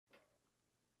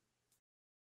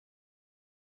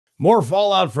More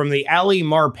fallout from the Ali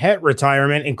Marpet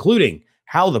retirement, including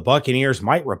how the Buccaneers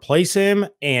might replace him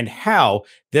and how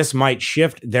this might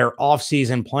shift their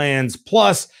offseason plans.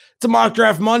 Plus, it's a mock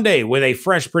draft Monday with a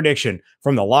fresh prediction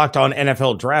from the Locked On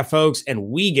NFL draft folks, and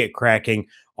we get cracking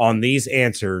on these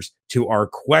answers to our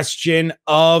question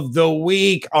of the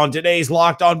week on today's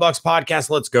Locked On Bucs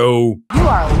podcast. Let's go. You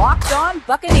are Locked On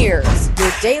Buccaneers,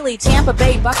 your daily Tampa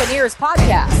Bay Buccaneers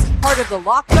podcast, part of the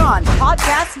Locked On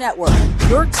Podcast Network,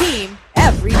 your team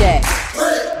every day.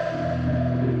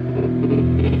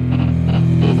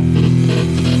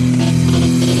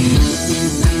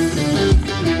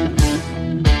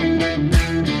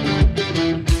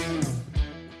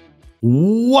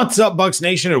 What's up, Bucs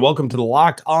Nation, and welcome to the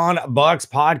Locked On Bucs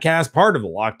podcast, part of the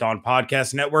Locked On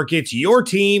Podcast Network. It's your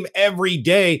team every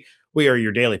day. We are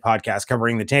your daily podcast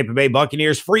covering the Tampa Bay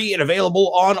Buccaneers, free and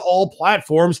available on all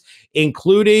platforms,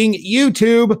 including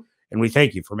YouTube. And we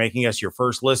thank you for making us your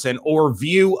first listen or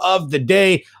view of the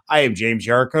day. I am James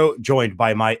Yarcho, joined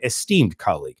by my esteemed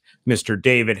colleague, Mr.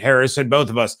 David Harrison. Both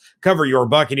of us cover your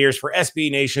Buccaneers for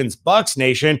SB Nation's Bucs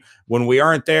Nation. When we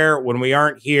aren't there, when we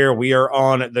aren't here, we are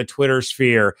on the Twitter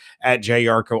sphere at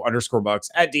JYarcho_Bucs,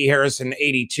 at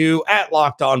DHarrison82, at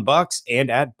Locked On Bucs,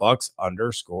 and at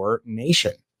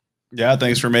Bucs_Nation. Yeah,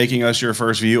 thanks for making us your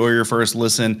first view or your first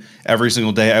listen every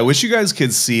single day. I wish you guys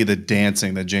could see the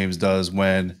dancing that James does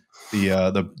when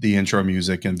the intro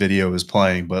music and video is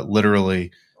playing, but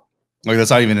literally, like, that's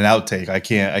not even an outtake. I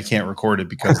can't record it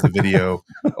because the video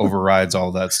overrides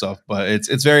all that stuff. But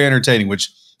it's very entertaining. Which,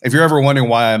 if you're ever wondering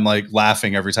why I'm like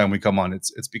laughing every time we come on,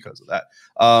 it's because of that.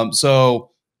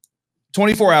 So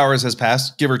 24 hours has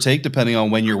passed, give or take, depending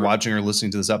on when you're watching or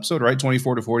listening to this episode. Right,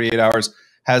 24 to 48 hours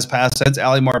has passed since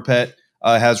Ali Marpet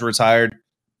has retired.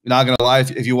 Not going to lie,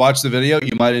 if you watch the video,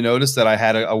 you might have noticed that I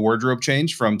had a wardrobe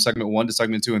change from segment 1 to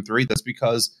segment 2 and 3. That's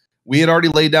because we had already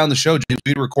laid down the show.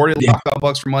 We recorded Locked On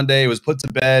Bucs for Monday. It was put to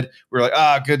bed. We were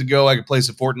like, good to go. I could play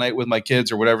some Fortnite with my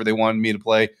kids or whatever they wanted me to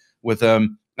play with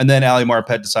them. And then Ali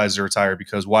Marpet decides to retire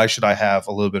because why should I have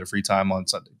a little bit of free time on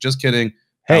Sunday? Just kidding.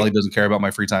 Hey, Ali doesn't care about my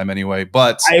free time anyway.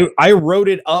 But I wrote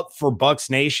it up for Bucs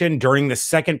Nation during the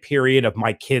second period of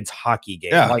my kids' hockey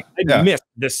game. I missed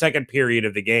the second period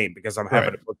of the game because I'm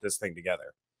having to put this thing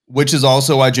together. Which is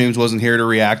also why James wasn't here to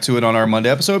react to it on our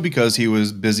Monday episode, because he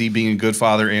was busy being a good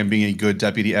father and being a good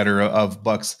deputy editor of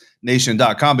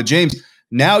BucsNation.com. But James,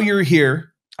 now you're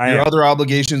here. Your other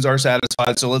obligations are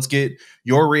satisfied. So let's get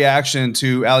your reaction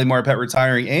to Ali Marpet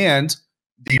retiring and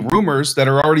the rumors that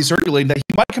are already circulating that he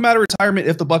might come out of retirement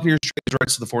if the Buccaneers trade his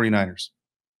rights to the 49ers.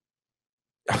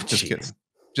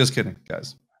 Just kidding,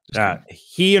 guys.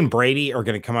 He and Brady are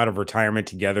going to come out of retirement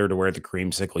together to wear the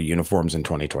creamsicle uniforms in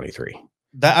 2023.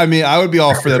 I would be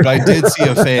all for that, but I did see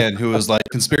a fan who was like,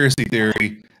 conspiracy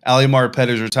theory, Ali Marpet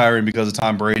is retiring because of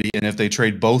Tom Brady, and if they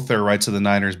trade both their rights to the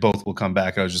Niners, both will come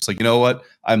back. I was just like, you know what?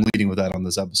 I'm leading with that on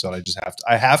this episode.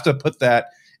 I have to put that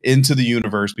into the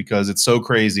universe because it's so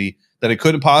crazy that it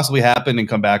couldn't possibly happen and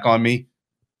come back on me.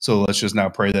 So let's just now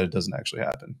pray that it doesn't actually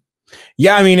happen.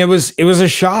 Yeah, I mean, it was a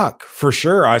shock for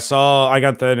sure. I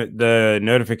got the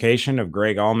notification of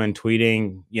Greg Allman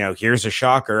tweeting, here's a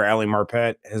shocker. Ali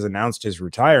Marpet has announced his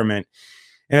retirement.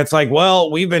 And it's like,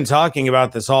 well, we've been talking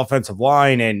about this offensive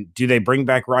line, and do they bring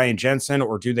back Ryan Jensen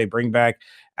or do they bring back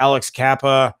Alex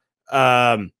Kappa?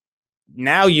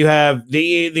 Now you have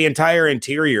the entire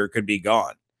interior could be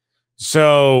gone.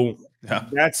 So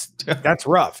that's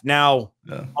rough. Now,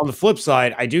 on the flip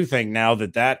side, I do think now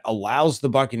that allows the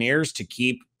Buccaneers to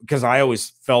keep, because I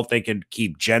always felt they could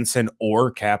keep Jensen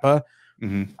or Kappa.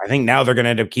 Mm-hmm. I think now they're going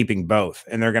to end up keeping both,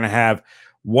 and they're going to have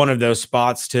one of those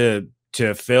spots to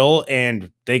fill, and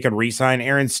they could re-sign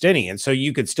Aaron Stinney. And so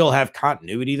you could still have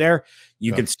continuity there.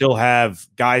 You could still have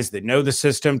guys that know the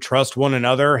system, trust one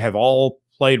another, have all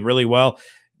played really well.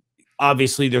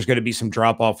 Obviously, there's going to be some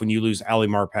drop-off when you lose Ali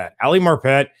Marpet. Ali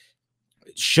Marpet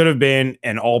should have been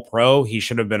an all-pro. He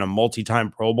should have been a multi-time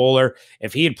Pro Bowler.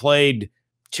 If he had played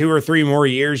 2 or 3 more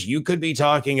years, you could be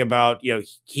talking about,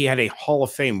 he had a Hall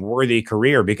of Fame worthy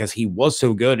career because he was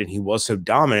so good and he was so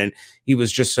dominant. He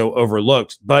was just so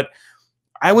overlooked. But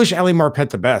I wish Ali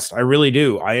Marpet the best. I really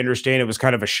do. I understand it was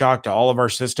kind of a shock to all of our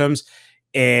systems.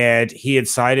 And he had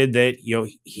cited that,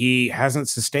 he hasn't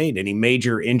sustained any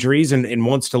major injuries and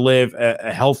wants to live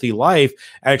a healthy life.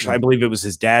 Actually, I believe it was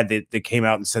his dad that came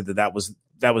out and said that was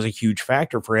a huge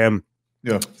factor for him.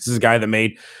 Yeah. This is a guy that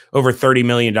made over $30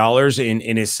 million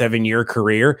in his 7-year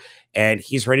career, and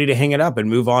he's ready to hang it up and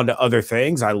move on to other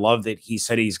things. I love that he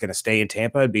said he's going to stay in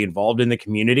Tampa and be involved in the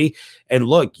community. And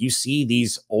look, you see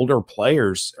these older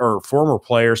players or former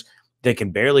players that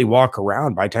can barely walk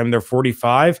around by the time they're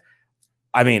 45.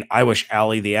 I mean, I wish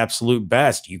Ali the absolute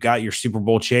best. You got your Super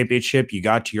Bowl championship, you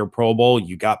got to your Pro Bowl,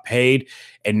 you got paid,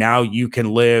 and now you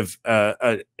can live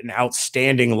an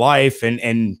outstanding life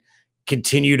and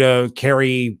continue to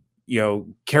carry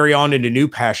on into new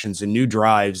passions and new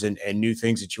drives and new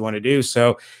things that you want to do.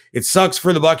 So it sucks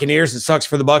for the Buccaneers. It sucks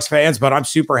for the Bucs fans, but I'm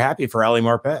super happy for Ali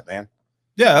Marpet, man.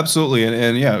 Yeah, absolutely.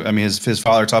 And yeah, I mean, his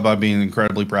father talked about being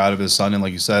incredibly proud of his son. And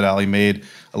like you said, Ali made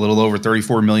a little over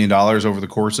 $34 million over the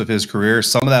course of his career.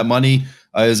 Some of that money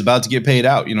is about to get paid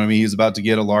out. You know what I mean? He's about to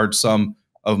get a large sum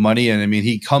of money. And I mean,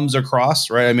 he comes across,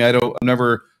 right? I mean, I've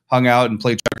never hung out and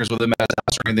played checkers with him at his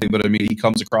house or anything, but I mean, he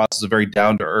comes across as a very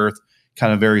down to earth,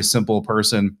 kind of very simple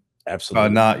person. Absolutely.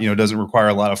 Not, doesn't require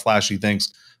a lot of flashy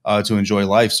things to enjoy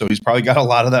life. So he's probably got a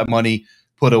lot of that money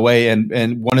put away.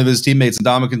 And one of his teammates,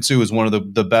 Ndamukong Suh, is one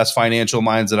of the best financial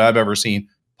minds that I've ever seen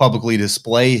publicly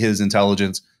display his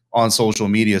intelligence on social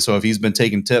media. So if he's been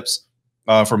taking tips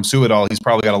from Suh at all, he's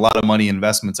probably got a lot of money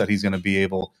investments that he's going to be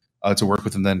able to work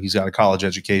with. And then he's got a college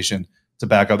education to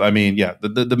back up. I mean, yeah,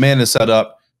 the man is set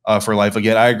up for life.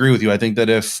 Again, I agree with you. I think that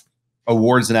if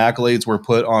awards and accolades were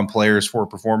put on players for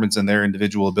performance and their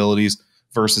individual abilities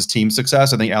versus team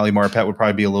success, I think Ali Marpet would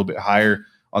probably be a little bit higher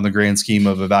on the grand scheme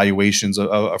of evaluations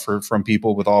from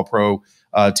people with all pro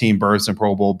team berths and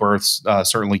Pro Bowl berths.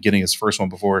 Certainly getting his first one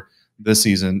before this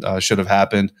season should have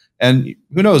happened. And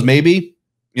who knows, maybe,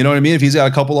 you know what I mean? If he's got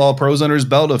a couple all pros under his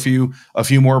belt, a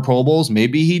few more Pro Bowls,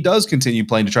 maybe he does continue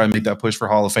playing to try and make that push for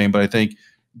Hall of Fame. But I think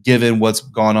given what's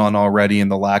gone on already and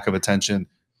the lack of attention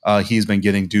he's been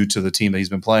getting due to the team that he's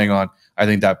been playing on, I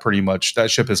think that pretty much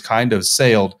that ship has kind of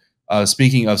sailed.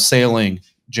 Speaking of sailing,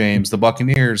 James, the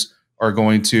Buccaneers are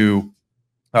going to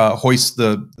hoist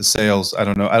the sails. I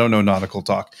don't know nautical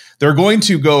talk. They're going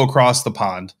to go across the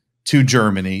pond to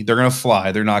Germany. They're going to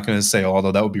fly. They're not going to sail,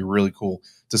 although that would be really cool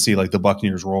to see, like the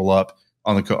Buccaneers roll up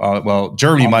on the well,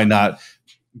 Germany might not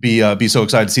be so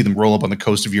excited to see them roll up on the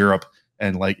coast of Europe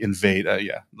and like invade.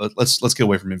 Let's get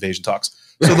away from invasion talks.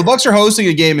 So the Bucs are hosting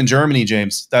a game in Germany,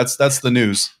 James. That's the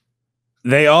news.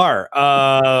 They are.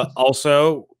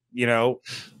 Also,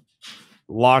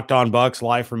 Locked On Bucs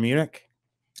live from Munich.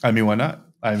 I mean, why not?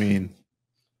 I mean,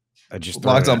 I just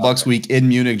Locked On Bucs week in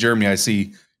Munich, Germany. I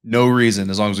see no reason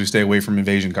as long as we stay away from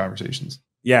invasion conversations.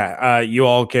 Yeah, you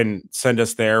all can send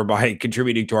us there by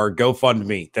contributing to our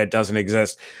GoFundMe that doesn't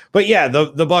exist. But yeah,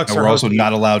 the Bucs are also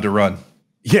not allowed to run.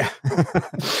 Yeah,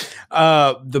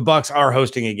 the Bucs are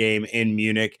hosting a game in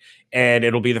Munich, and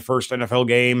it'll be the first NFL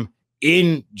game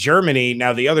in Germany.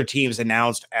 Now, the other teams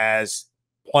announced as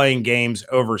playing games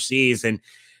overseas, and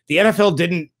the NFL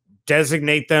didn't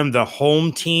designate them the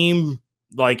home team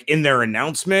like in their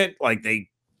announcement. Like they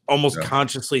almost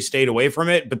consciously stayed away from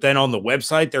it, but then on the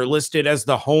website they're listed as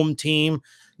the home team.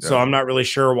 So I'm not really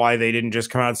sure why they didn't just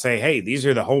come out and say, hey, these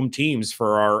are the home teams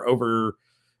for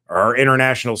our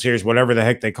international series, whatever the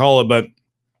heck they call it. But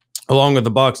along with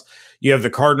the Bucs, you have the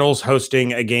Cardinals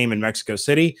hosting a game in Mexico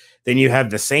City. Then you have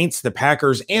the Saints, the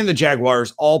Packers, and the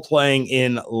Jaguars all playing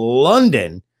in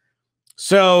London.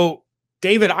 So,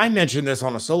 David, I mentioned this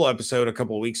on a solo episode a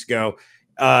couple of weeks ago,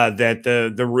 that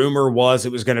the rumor was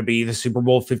it was going to be the Super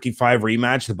Bowl 55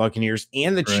 rematch, the Buccaneers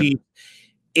and the Chiefs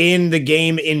in the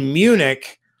game in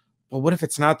Munich. Well, what if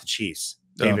it's not the Chiefs,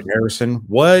 David Harrison?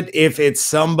 What if it's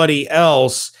somebody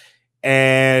else?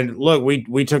 And look,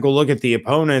 we took a look at the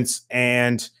opponents,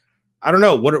 and I don't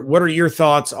know. What are your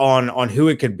thoughts on who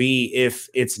it could be if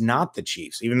it's not the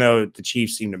Chiefs, even though the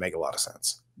Chiefs seem to make a lot of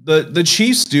sense? The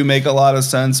Chiefs do make a lot of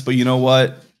sense, but you know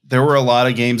what? There were a lot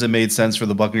of games that made sense for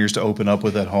the Buccaneers to open up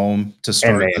with at home to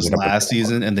start this last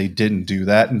season, and they didn't do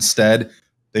that. Instead,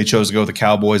 they chose to go with the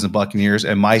Cowboys and Buccaneers.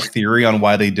 And my theory on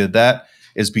why they did that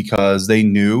is because they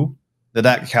knew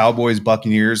that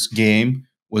Cowboys-Buccaneers game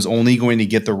was only going to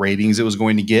get the ratings it was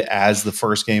going to get as the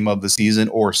first game of the season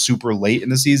or super late in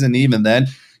the season. Even then,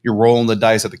 you're rolling the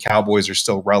dice that the Cowboys are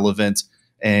still relevant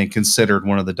and considered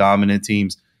one of the dominant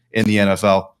teams in the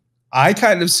NFL. I think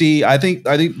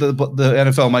the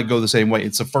NFL might go the same way.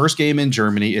 It's the first game in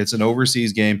Germany. It's an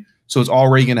overseas game, so it's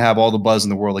already going to have all the buzz in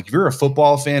the world. Like if you're a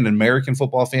football fan, an American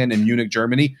football fan in Munich,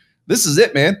 Germany, this is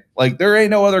it, man. Like there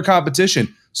ain't no other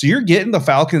competition. So you're getting the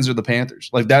Falcons or the Panthers.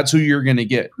 Like that's who you're going to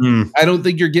get. I don't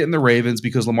think you're getting the Ravens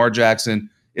because Lamar Jackson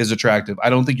is attractive. I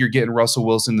don't think you're getting Russell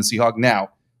Wilson, the Seahawks. Now,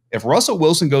 if Russell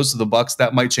Wilson goes to the Bucs,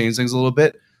 that might change things a little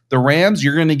bit. The Rams,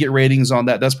 you're going to get ratings on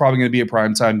that. That's probably going to be a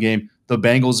primetime game. The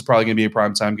Bengals is probably going to be a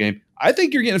primetime game. I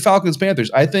think you're getting Falcons,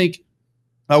 Panthers. I think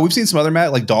we've seen some other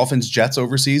like Dolphins, Jets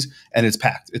overseas, and it's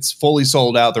packed. It's fully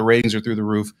sold out. The ratings are through the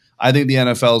roof. I think the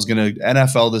NFL is going to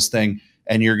NFL this thing,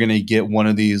 and you're going to get one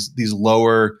of these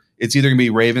lower. It's either going to be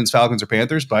Ravens, Falcons, or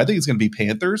Panthers, but I think it's going to be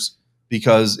Panthers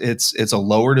because it's a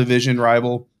lower division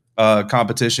rival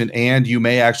competition, and you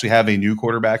may actually have a new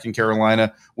quarterback in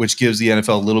Carolina, which gives the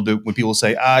NFL a little bit, when people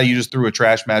say, you just threw a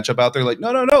trash matchup out there, like,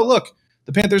 no, look,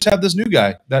 the Panthers have this new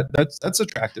guy. That's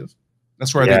attractive.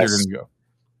 That's where I think they're going to go.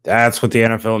 That's what the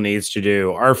NFL needs to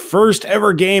do. Our first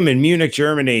ever game in Munich,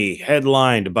 Germany,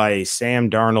 headlined by Sam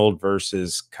Darnold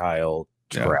versus Kyle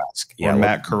Trask. Or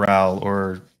Matt Corral,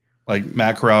 or like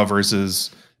Matt Corral versus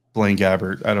Blaine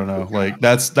Gabbert. I don't know. Like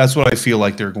that's what I feel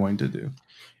like they're going to do.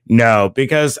 No,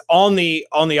 because on the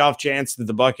off chance that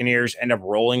the Buccaneers end up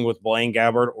rolling with Blaine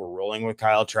Gabbert or rolling with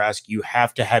Kyle Trask, you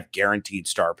have to have guaranteed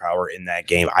star power in that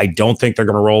game. I don't think they're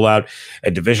going to roll out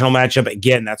a divisional matchup.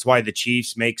 Again, that's why the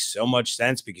Chiefs make so much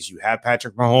sense, because you have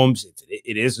Patrick Mahomes.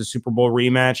 It is a Super Bowl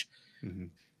rematch. Mm-hmm.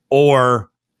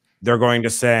 Or they're going to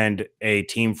send a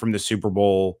team from the Super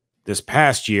Bowl this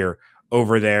past year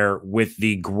over there with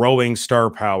the growing star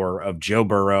power of Joe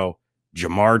Burrow,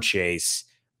 Jamar Chase.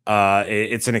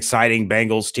 It's an exciting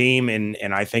Bengals team, and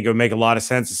I think it would make a lot of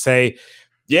sense to say,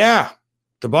 yeah,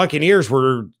 the Buccaneers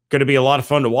were going to be a lot of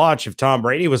fun to watch if Tom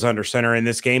Brady was under center in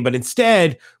this game, but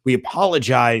instead we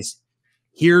apologize.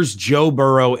 Here's Joe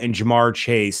Burrow and Jamar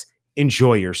Chase.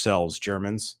 Enjoy yourselves,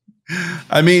 Germans.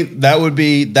 I mean, that would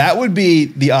be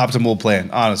the optimal plan,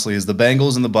 honestly, is the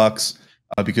Bengals and the Bucs,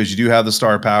 because you do have the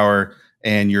star power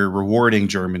and you're rewarding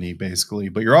Germany basically,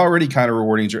 but you're already kind of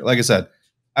rewarding, like I said.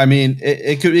 I mean,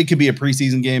 it could be a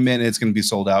preseason game, man. It's going to be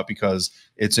sold out because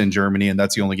it's in Germany, and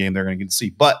that's the only game they're going to get to see.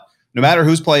 But no matter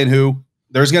who's playing who,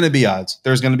 there's going to be odds.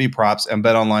 There's going to be props, and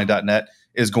betonline.net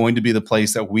is going to be the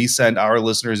place that we send our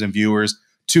listeners and viewers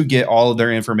to get all of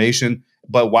their information.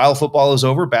 But while football is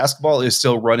over, basketball is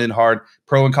still running hard.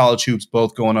 Pro and college hoops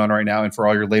both going on right now. And for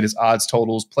all your latest odds,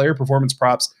 totals, player performance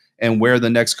props, and where the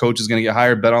next coach is going to get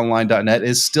hired, betonline.net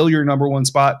is still your number one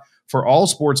spot for all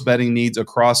sports betting needs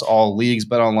across all leagues.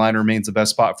 BetOnline remains the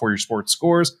best spot for your sports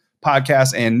scores,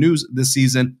 podcasts, and news this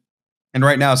season. And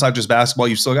right now, it's not just basketball.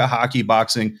 You've still got hockey,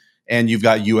 boxing, and you've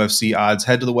got UFC odds.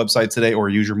 Head to the website today or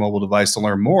use your mobile device to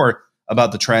learn more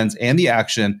about the trends and the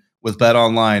action with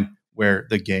BetOnline, where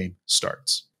the game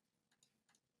starts.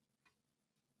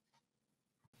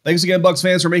 Thanks again, Bucs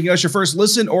fans, for making us your first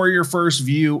listen or your first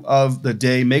view of the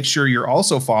day. Make sure you're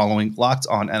also following Locked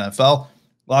On NFL.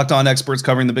 Locked On experts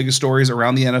covering the biggest stories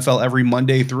around the NFL every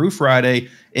Monday through Friday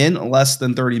in less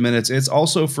than 30 minutes. It's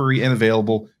also free and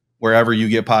available wherever you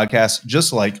get podcasts,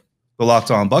 just like the Locked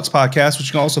On Bucs podcast, which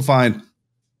you can also find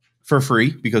for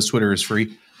free because Twitter is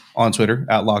free on Twitter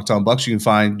at Locked On Bucs. You can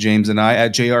find James and I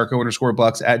at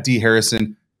JRCO_Bucs, at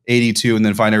DHarrison82, and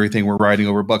then find everything we're writing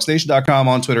over BucsNation.com,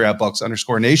 on Twitter at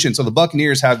Bucs_Nation. So the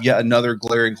Buccaneers have yet another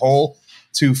glaring hole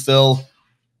to fill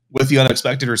with the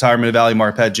unexpected retirement of Ali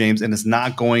Marpet, James, and it's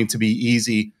not going to be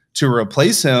easy to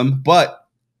replace him. But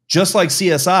just like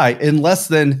CSI, in less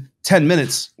than 10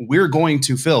 minutes, we're going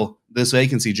to fill this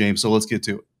vacancy, James. So let's get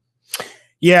to it.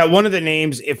 Yeah, one of the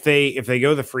names, if they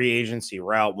go the free agency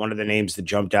route, one of the names that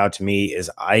jumped out to me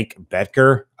is Ike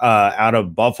Boettger out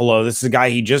of Buffalo. This is a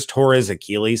guy, he just tore his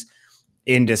Achilles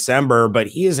in December, but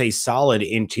he is a solid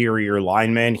interior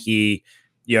lineman. He,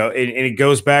 and it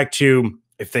goes back to,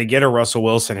 if they get a Russell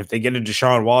Wilson, if they get a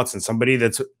Deshaun Watson, somebody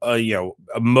that's a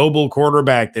mobile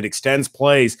quarterback that extends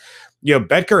plays,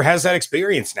 Boettger has that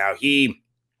experience now. He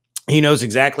knows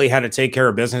exactly how to take care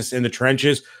of business in the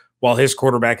trenches while his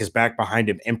quarterback is back behind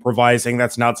him improvising.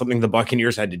 That's not something the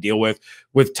Buccaneers had to deal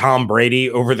with Tom Brady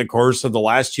over the course of the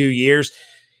last 2 years.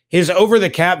 His over the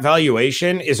cap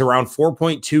valuation is around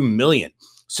 $4.2 million.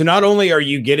 So not only are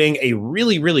you getting a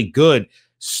really, really good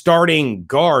starting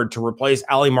guard to replace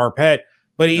Ali Marpet,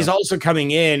 but he's also coming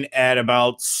in at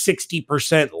about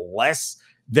 60% less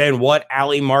than what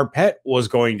Ali Marpet was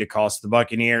going to cost the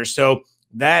Buccaneers. So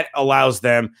that allows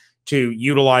them to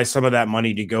utilize some of that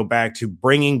money to go back to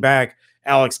bringing back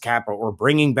Alex Kappa or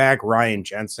bringing back Ryan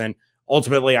Jensen.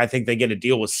 Ultimately, I think they get a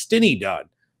deal with Stinney done.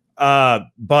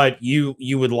 But you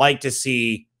would like to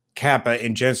see Kappa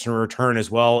and Jensen return as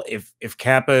well. If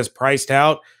Kappa is priced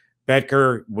out,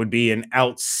 Boettger would be an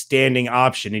outstanding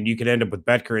option, and you could end up with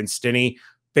Boettger and Stinney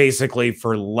basically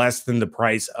for less than the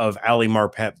price of Ali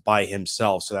Marpet by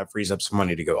himself. So that frees up some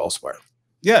money to go elsewhere.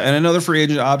 Yeah, and another free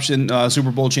agent option,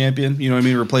 Super Bowl champion. You know what I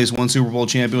mean? Replace one Super Bowl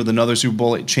champion with another Super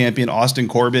Bowl champion. Austin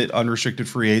Corbett, unrestricted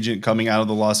free agent coming out of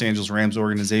the Los Angeles Rams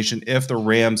organization. If the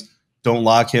Rams don't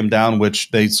lock him down,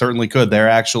 which they certainly could, they're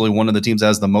actually one of the teams that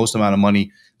has the most amount of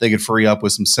money they could free up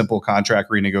with some simple contract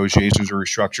renegotiations or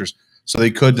restructures. So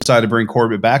they could decide to bring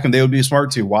Corbett back, and they would be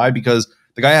smart to. Why? Because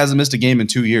the guy hasn't missed a game in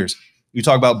 2 years. You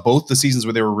talk about both the seasons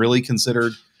where they were really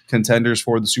considered contenders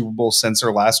for the Super Bowl since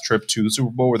their last trip to the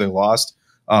Super Bowl where they lost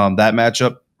that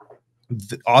matchup.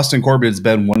 Austin Corbett has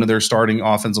been one of their starting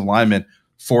offensive linemen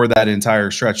for that entire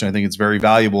stretch. And I think it's very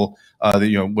valuable. What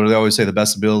do they always say? The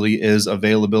best ability is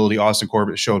availability. Austin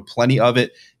Corbett showed plenty of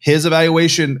it. His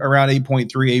evaluation around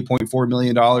 $8.4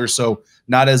 million. So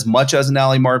not as much as an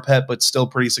Ali Marpet, but still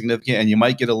pretty significant. And you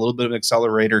might get a little bit of an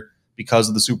accelerator because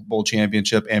of the Super Bowl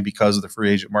championship and because of the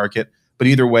free agent market. But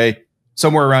either way,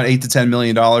 somewhere around $8 to $10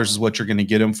 million is what you're going to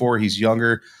get him for. He's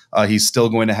younger. He's still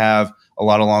going to have a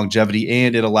lot of longevity,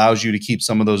 and it allows you to keep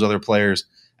some of those other players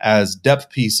as depth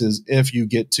pieces if you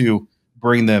get to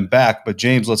bring them back. But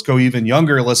James, let's go even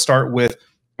younger. Let's start with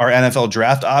our NFL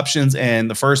draft options. And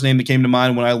the first name that came to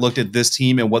mind when I looked at this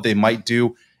team and what they might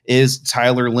do is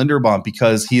Tyler Linderbaum,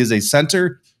 because he is a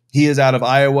center. He is out of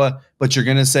Iowa, but you're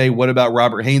going to say, what about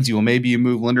Robert Hainsey? Well, maybe you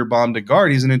move Linderbaum to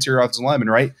guard. He's an interior offensive lineman,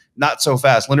 right? Not so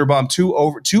fast. Linderbaum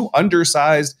too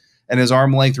undersized, and his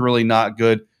arm length really not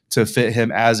good to fit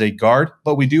him as a guard.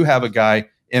 But we do have a guy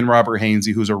in Robert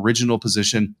Hainsey whose original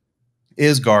position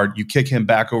is guard. You kick him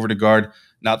back over to guard.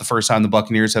 Not the first time the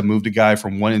Buccaneers have moved a guy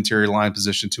from one interior line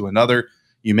position to another.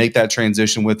 You make that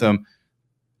transition with him,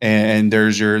 and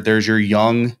there's your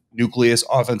young nucleus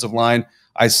offensive line.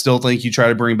 I still think you try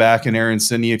to bring back an Aaron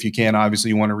Stinnie if you can. Obviously,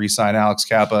 you want to re-sign Alex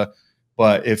Kappa.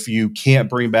 But if you can't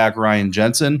bring back Ryan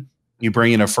Jensen, you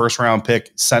bring in a first-round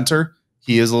pick center.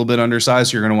 He is a little bit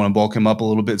undersized, so you're going to want to bulk him up a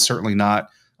little bit. Certainly not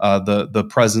the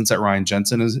presence that Ryan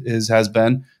Jensen has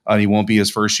been. He won't be his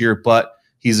first year, but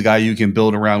he's a guy you can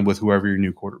build around with whoever your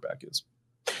new quarterback is.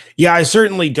 Yeah, I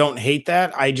certainly don't hate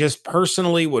that. I just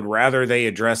personally would rather they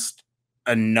address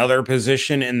another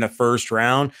position in the first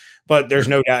round. But there's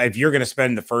no doubt if you're going to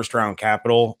spend the first round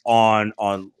capital on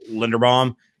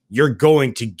Linderbaum, you're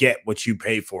going to get what you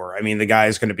pay for. I mean, the guy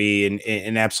is going to be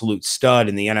an absolute stud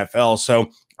in the NFL. So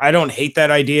I don't hate that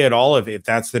idea at all if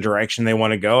that's the direction they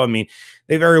want to go. I mean,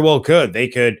 they very well could. They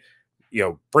could,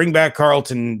 bring back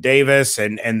Carlton Davis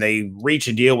and they reach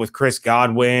a deal with Chris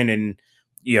Godwin and,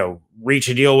 reach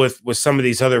a deal with some of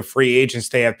these other free agents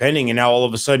they have pending. And now all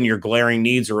of a sudden your glaring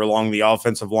needs are along the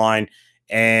offensive line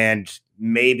and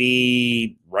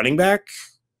maybe running back,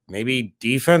 maybe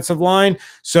defensive line.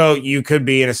 So you could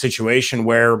be in a situation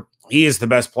where he is the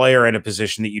best player at a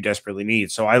position that you desperately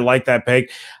need. So I like that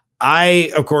pick.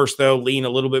 I, of course, though, lean a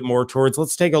little bit more towards,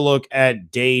 let's take a look at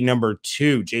day number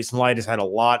 2. Jason Light has had a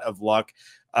lot of luck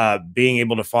being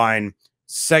able to find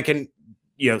second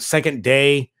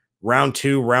day, round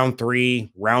 2, round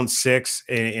 3, round 6,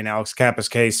 in Alex Kappa's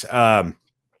case,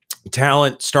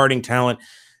 starting talent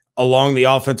along the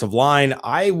offensive line.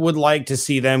 I would like to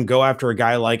see them go after a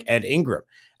guy like Ed Ingram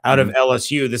out of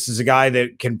LSU. This is a guy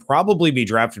that can probably be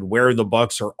drafted where the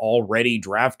Bucs are already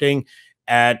drafting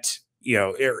at,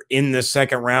 in the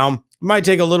second round. Might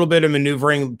take a little bit of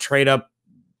maneuvering, trade up,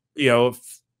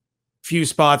 few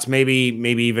spots, maybe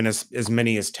even as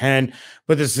many as 10.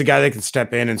 But this is a guy that can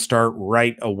step in and start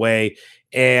right away.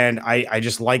 And I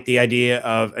just like the idea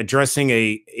of addressing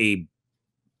a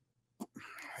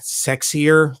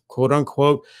sexier, quote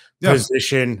unquote,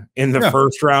 position in the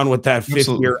first round with that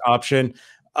 5th-year option.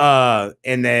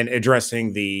 And then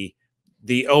addressing the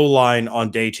O-line on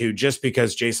day 2, just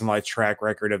because Jason Light's track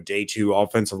record of day 2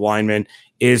 offensive linemen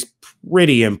is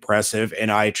pretty impressive,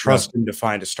 and I trust him to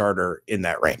find a starter in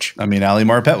that range. I mean, Ali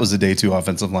Marpet was a day 2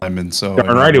 offensive lineman, so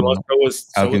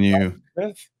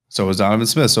So was Donovan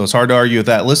Smith. So it's hard to argue with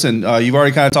that. Listen, you've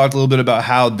already kind of talked a little bit about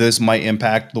how this might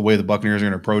impact the way the Buccaneers are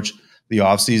going to approach the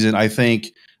offseason. I think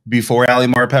before Ali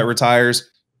Marpet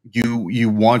retires, you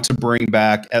want to bring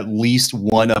back at least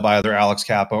one of either Alex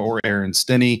Kappa or Aaron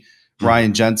Stinnie.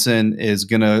 Ryan Jensen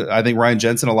I think Ryan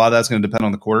Jensen, a lot of that's going to depend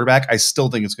on the quarterback. I still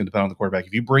think it's going to depend on the quarterback.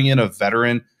 If you bring in a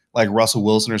veteran like Russell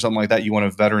Wilson or something like that, you want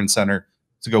a veteran center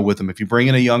to go with him. If you bring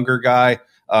in a younger guy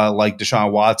like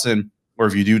Deshaun Watson, or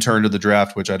if you do turn to the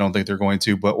draft, which I don't think they're going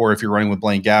to, or if you're running with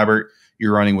Blaine Gabbert,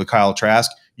 you're running with Kyle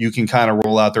Trask, you can kind of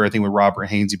roll out there, I think, with Robert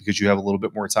Hainsey because you have a little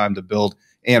bit more time to build.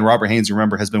 And Robert Hainsey,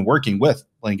 remember, has been working with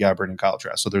Blaine Gabbert and Kyle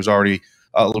Trask. So there's already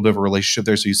a little bit of a relationship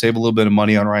there. So you save a little bit of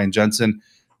money on Ryan Jensen.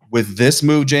 With this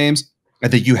move, James, I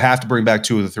think you have to bring back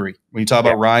 2 of the 3. When you talk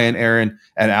about Ryan, Aaron,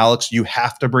 and Alex, you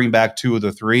have to bring back 2 of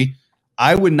the 3.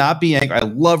 I would not be angry. I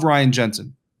love Ryan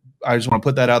Jensen. I just want to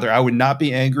put that out there. I would not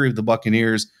be angry if the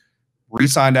Buccaneers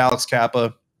re-signed Alex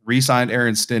Kappa, re-signed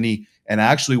Aaron Stinnie, and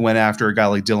actually went after a guy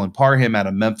like Dylan Parham out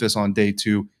of Memphis on day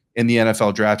 2 in the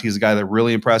NFL draft. He's a guy that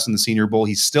really impressed in the Senior Bowl.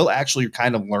 He's still actually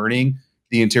kind of learning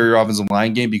the interior offensive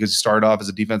line game because he started off as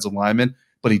a defensive lineman,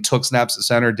 but he took snaps at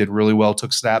center, did really well,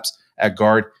 took snaps at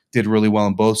guard, did really well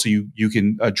in both. So you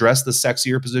can address the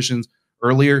sexier positions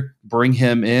earlier, bring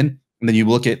him in, and then you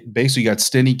look at basically you got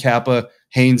Stinnie, Kappa,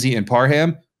 Hainsey, and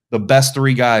Parham, the best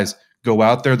 3 guys go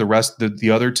out there.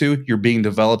 The other two, you're being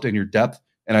developed in your depth.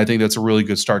 And I think that's a really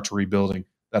good start to rebuilding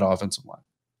that offensive line.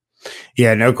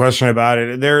 Yeah, no question about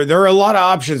it. There are a lot of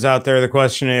options out there. The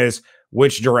question is,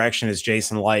 which direction is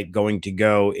Jason Light going to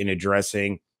go in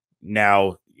addressing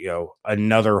now,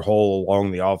 another hole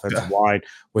along the offensive line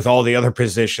with all the other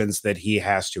positions that he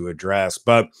has to address.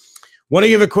 But want to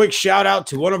give a quick shout out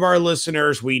to one of our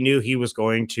listeners. We knew he was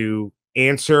going to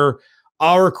answer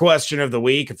our question of the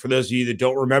week. And for those of you that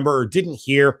don't remember or didn't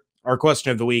hear, our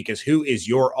question of the week is, who is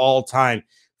your all-time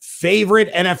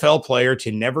favorite NFL player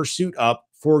to never suit up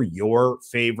for your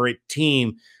favorite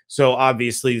team? So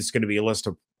obviously it's going to be a list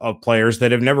of players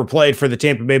that have never played for the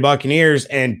Tampa Bay Buccaneers.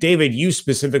 And David, you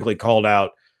specifically called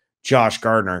out Josh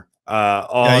Gardner. You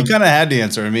kind of had to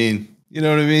answer. I mean, you know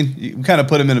what I mean? You kind of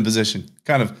put him in a position,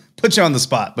 kind of put you on the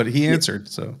spot, but he answered.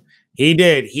 So he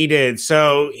did.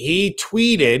 So he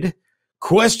tweeted,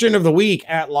 question of the week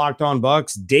at Locked On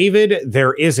Bucs. David,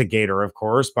 there is a Gator, of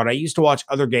course, but I used to watch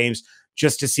other games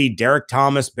just to see Derek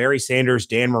Thomas, Barry Sanders,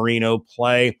 Dan Marino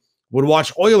play. Would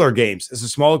watch Oiler games as a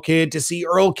small kid to see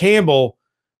Earl Campbell,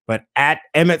 but at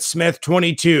Emmitt Smith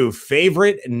 22,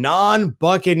 favorite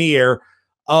non-Buccaneer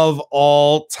of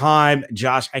all time.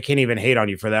 Josh, I can't even hate on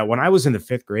you for that. When I was in the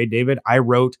 5th grade, David, I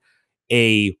wrote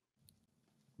a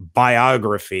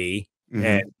biography.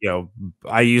 And,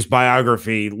 I use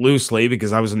biography loosely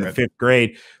because I was in the 5th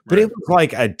grade, but it was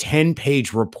like a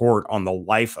 10-page report on the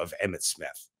life of Emmitt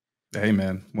Smith. Hey,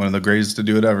 man, one of the greatest to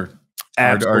do it ever. Absolutely.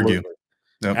 Hard to argue.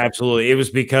 Yep. Absolutely. It was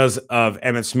because of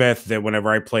Emmitt Smith that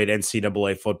whenever I played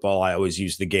NCAA football, I always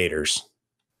used the Gators.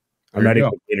 I'm not even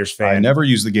a Gators fan. I never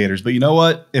used the Gators, but you know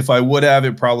what? If I would have,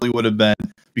 it probably would have been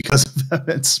because of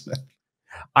Emmitt Smith.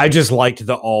 I just liked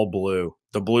the all blue,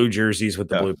 the blue jerseys with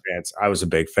the blue pants. I was a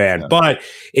big fan. But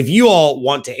if you all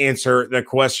want to answer the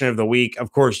question of the week,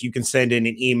 of course, you can send in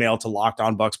an email to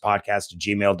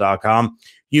lockedonbuckspodcast@gmail.com.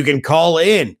 You can call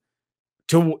in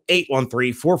to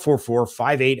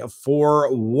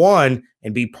 813-444-5841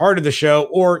 and be part of the show,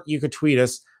 or you could tweet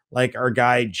us like our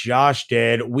guy Josh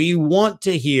did. We want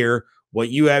to hear what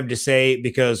you have to say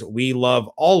because we love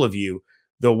all of you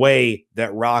the way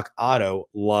that Rock Auto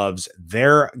loves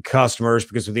their customers,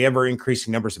 because with the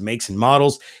ever-increasing numbers of makes and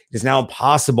models, it is now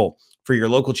impossible for your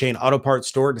local chain auto parts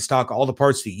store to stock all the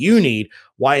parts that you need.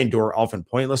 Why endure often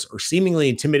pointless or seemingly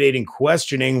intimidating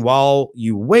questioning while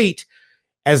you wait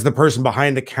as the person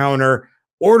behind the counter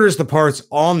orders the parts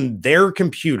on their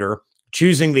computer,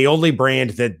 choosing the only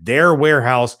brand that their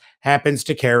warehouse happens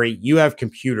to carry? You have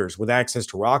computers with access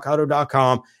to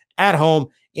rockauto.com at home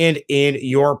and in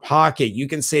your pocket. You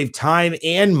can save time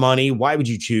and money. Why would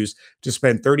you choose to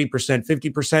spend 30%,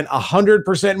 50%,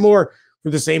 100% more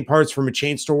for the same parts from a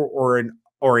chain store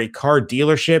or a car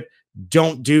dealership?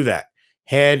 Don't do that.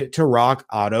 Head to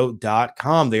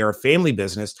rockauto.com. They are a family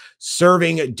business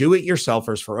serving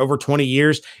do-it-yourselfers for over 20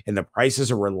 years, and the prices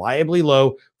are reliably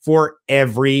low for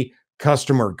every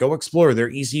customer. Go explore their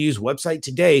easy-to-use website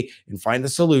today and find the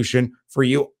solution for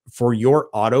you for your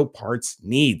auto parts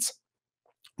needs.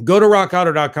 Go to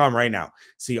rockauto.com right now.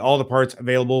 See all the parts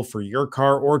available for your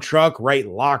car or truck right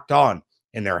locked on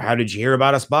in their How Did You Hear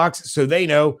About Us box, so they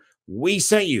know we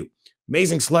sent you.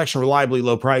 Amazing selection, reliably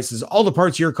low prices, all the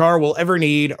parts your car will ever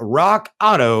need.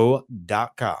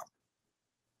 rockauto.com.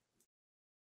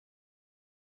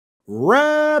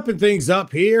 Wrapping things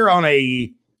up here on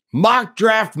a Mock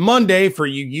Draft Monday for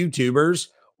you YouTubers,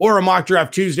 or a Mock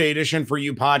Draft Tuesday edition for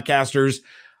you podcasters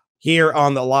here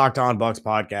on the Locked On Bucs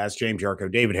podcast. James Yarcho,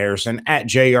 David Harrison at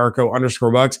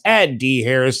JYarcho_Bucs at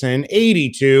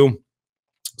DHarrison82.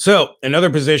 So another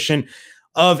position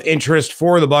of interest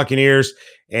for the Buccaneers.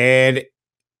 And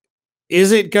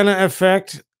is it going to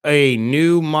affect a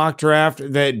new mock draft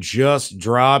that just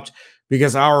dropped?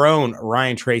 Because our own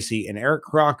Ryan Tracy and Eric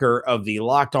Crocker of the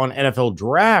Locked On NFL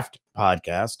Draft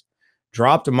podcast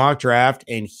dropped a mock draft,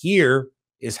 and here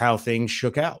is how things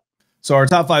shook out. So our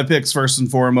top 5 picks, first and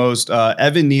foremost,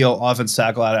 Evan Neal, offensive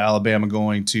tackle out of Alabama,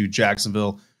 going to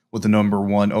Jacksonville with the number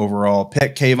 1 overall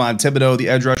pick. Kayvon Thibodeau, the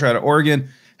edge rusher out of Oregon,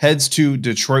 heads to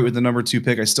Detroit with the number 2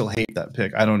 pick. I still hate that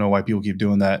pick. I don't know why people keep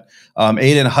doing that.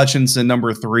 Aiden Hutchinson,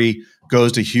 number 3,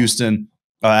 goes to Houston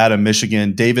out of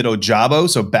Michigan. David Ojabo,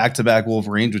 so back-to-back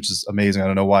Wolverines, which is amazing. I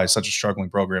don't know why such a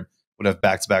struggling program would have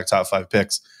back-to-back top 5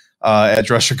 picks. Edge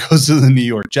rusher goes to the New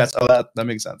York Jets. Oh, that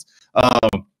makes sense.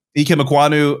 Ike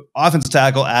Mekwonu, offensive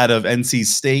tackle out of NC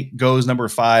State, goes number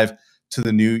 5 to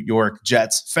the New York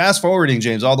Jets. Fast forwarding,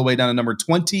 James, all the way down to number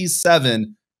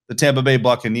 27, the Tampa Bay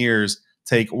Buccaneers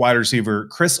take wide receiver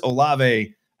Chris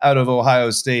Olave out of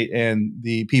Ohio State, and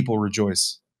the people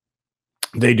rejoice.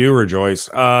 They do rejoice.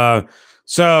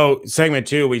 So segment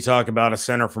 2, we talk about a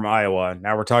center from Iowa.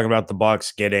 Now we're talking about the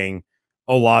Bucs getting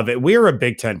Olave. We are a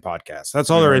Big Ten podcast. That's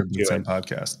all there is to Big Ten it.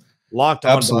 podcast. Locked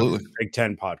On Absolutely. Bucs, Big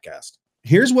Ten podcast.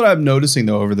 Here's what I'm noticing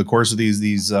though over the course of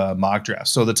these mock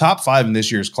drafts. So the top 5 in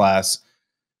this year's class,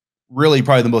 really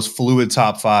probably the most fluid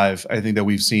top 5 I think that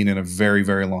we've seen in a very,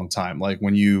 very long time. Like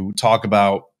when you talk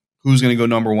about who's going to go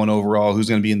number 1 overall, who's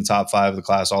going to be in the top 5 of the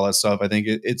class, all that stuff, I think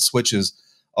it switches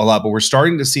a lot, but we're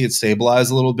starting to see it stabilize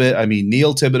a little bit. I mean,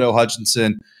 Neal, Thibodeau,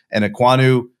 Hutchinson, and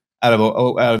Ekwonu out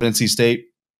of NC State.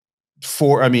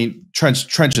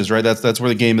 Trenches, right? That's where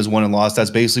the game is won and lost. That's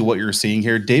basically what you're seeing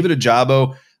here. David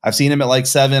Ajabo, I've seen him at like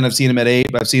 7. I've seen him at 8.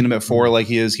 I've seen him at 4 like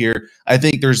he is here. I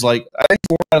think there's 4 out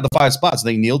of the 5 spots. I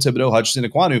think Neal, Thibodeau, Hutchinson,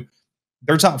 Ekwonu,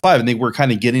 they're top 5. I think we're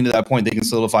kind of getting to that point. They can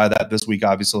solidify that this week,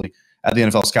 obviously, at the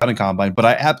NFL Scouting Combine. But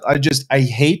I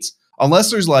hate,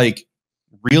 unless there's like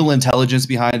real intelligence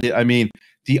behind it. I mean,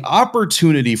 the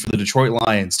opportunity for the Detroit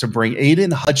Lions to bring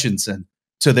Aiden Hutchinson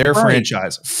to their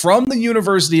franchise from the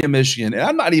University of Michigan, and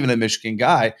I'm not even a Michigan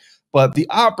guy, but the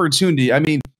opportunity, I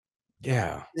mean,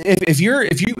 yeah. If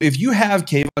you have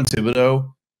Kayvon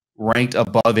Thibodeau ranked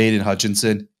above Aiden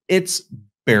Hutchinson, it's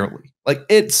barely. Like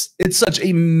it's such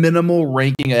a minimal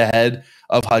ranking ahead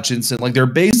of Hutchinson. Like they're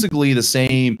basically the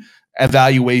same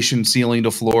evaluation ceiling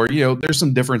to floor. You know, there's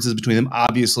some differences between them,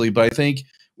 obviously, but I think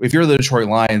if you're the Detroit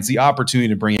Lions, the opportunity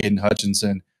to bring Aiden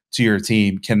Hutchinson to your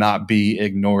team cannot be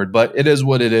ignored. But it is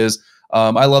what it is.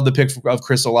 I love the pick of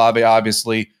Chris Olave,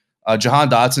 obviously. Jahan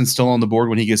Dotson's still on the board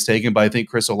when he gets taken, but I think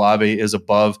Chris Olave is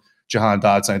above Jahan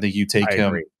Dotson. I think you take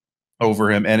him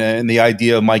over him. And the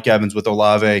idea of Mike Evans with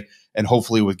Olave and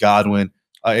hopefully with Godwin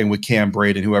and with Cam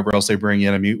Braden, whoever else they bring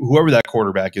in. I mean, whoever that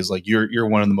quarterback is, like you're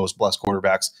one of the most blessed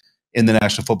quarterbacks in the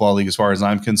National Football League as far as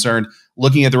I'm concerned.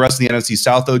 Looking at the rest of the NFC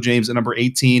South, though, James, at number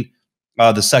 18,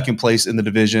 the second place in the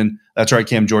division. That's right,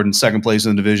 Cam Jordan, second place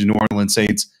in the division. New Orleans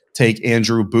Saints take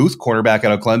Andrew Booth, cornerback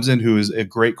out of Clemson, who is a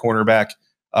great cornerback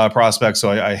prospect. So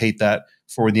I hate that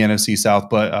for the NFC South,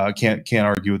 but can't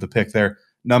argue with the pick there.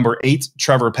 Number 8,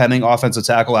 Trevor Penning, offensive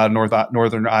tackle out of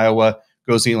Northern Iowa,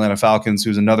 goes to the Atlanta Falcons,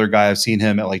 who's another guy. I've seen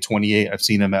him at like 28. I've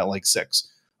seen him at like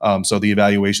 6. So the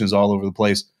evaluation is all over the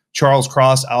place. Charles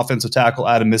Cross, offensive tackle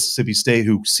out of Mississippi State,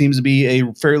 who seems to be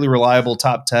a fairly reliable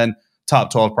top 10,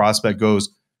 top 12 prospect, goes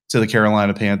to the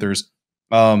Carolina Panthers.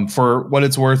 For what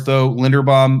it's worth, though,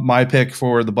 Linderbaum, my pick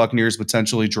for the Buccaneers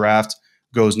potentially draft,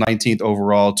 goes 19th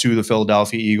overall to the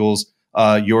Philadelphia Eagles.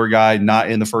 Your guy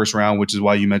not in the first round, which is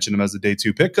why you mentioned him as a day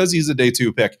 2 pick, because he's a day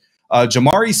 2 pick.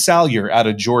 Jamari Salyer out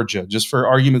of Georgia, just for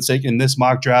argument's sake, in this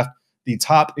mock draft, the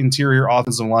top interior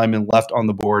offensive lineman left on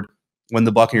the board when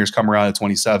the Buccaneers come around at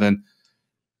 27.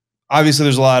 Obviously,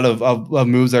 there's a lot of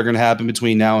moves that are going to happen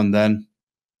between now and then.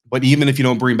 But even if you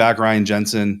don't bring back Ryan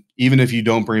Jensen, even if you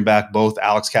don't bring back both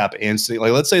Alex Kappa and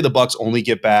like, let's say the Bucs only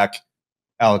get back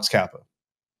Alex Kappa,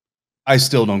 I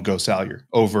still don't go Salyer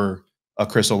over a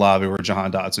Chris Olave or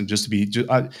Jahan Dotson.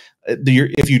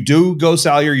 If you do go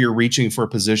Salyer, you're reaching for a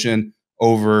position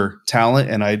over talent,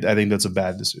 and I think that's a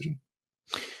bad decision.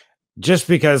 Just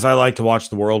because I like to watch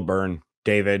the world burn,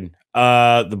 David.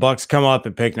 The Bucs come up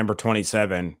at pick number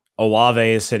 27. Olave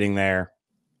is sitting there.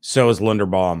 So is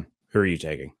Linderbaum. Who are you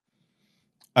taking?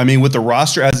 I mean, with the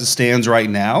roster as it stands right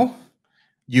now,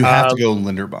 you have to go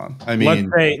Linderbaum. I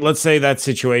mean, let's say that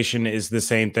situation is the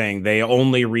same thing. They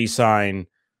only re-sign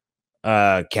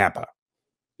Kappa.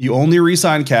 You only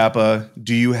re-sign Kappa.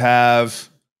 Do you have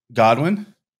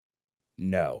Godwin?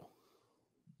 No.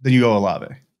 Then you go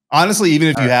Olave. Honestly, even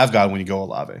if you have Godwin, you go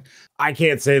Olave. I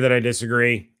can't say that I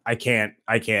disagree. I can't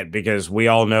because we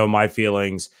all know my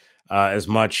feelings. As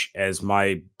much as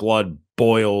my blood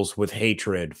boils with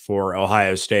hatred for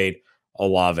Ohio State,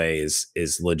 Olave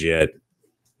is legit.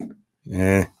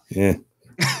 Yeah.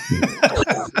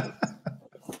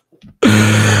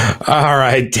 All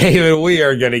right, David, we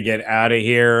are going to get out of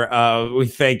here. We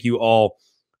thank you all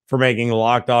for making the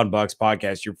Locked On Bucs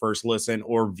podcast your first listen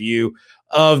or view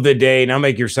of the day. Now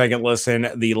make your second listen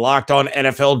the Locked On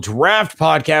NFL Draft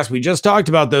podcast. We just talked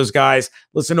about those guys.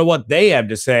 Listen to what they have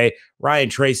to say. Ryan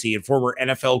Tracy and former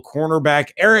NFL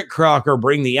cornerback Eric Crocker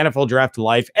bring the NFL Draft to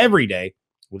life every day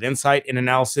with insight and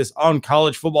analysis on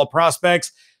college football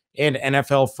prospects and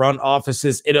NFL front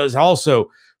offices. It is also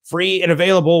free and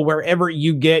available wherever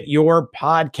you get your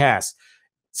podcasts.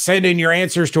 Send in your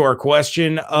answers to our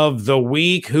question of the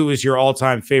week. Who is your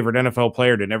all-time favorite NFL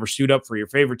player to never suit up for your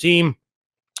favorite team?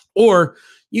 Or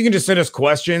you can just send us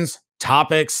questions,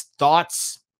 topics,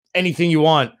 thoughts, anything you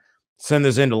want. Send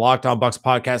this in to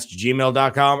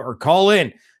lockedonbucspodcast@gmail.com or call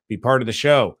in. Be part of the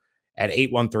show at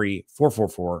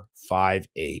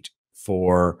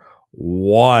 813-444-5841.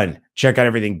 1. Check out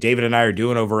everything David and I are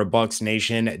doing over at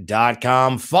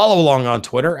BucsNation.com. Follow along on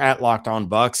Twitter at Locked On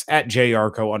Bucs, at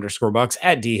JYarcho_Bucs,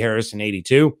 at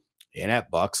DHarrison82, and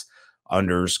at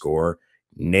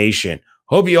Bucs_Nation.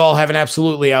 Hope you all have an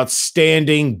absolutely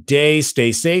outstanding day.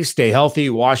 Stay safe, stay healthy,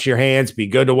 wash your hands, be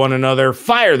good to one another,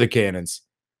 fire the cannons.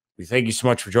 We thank you so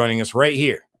much for joining us right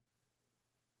here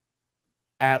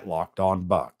at Locked On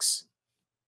Bucs.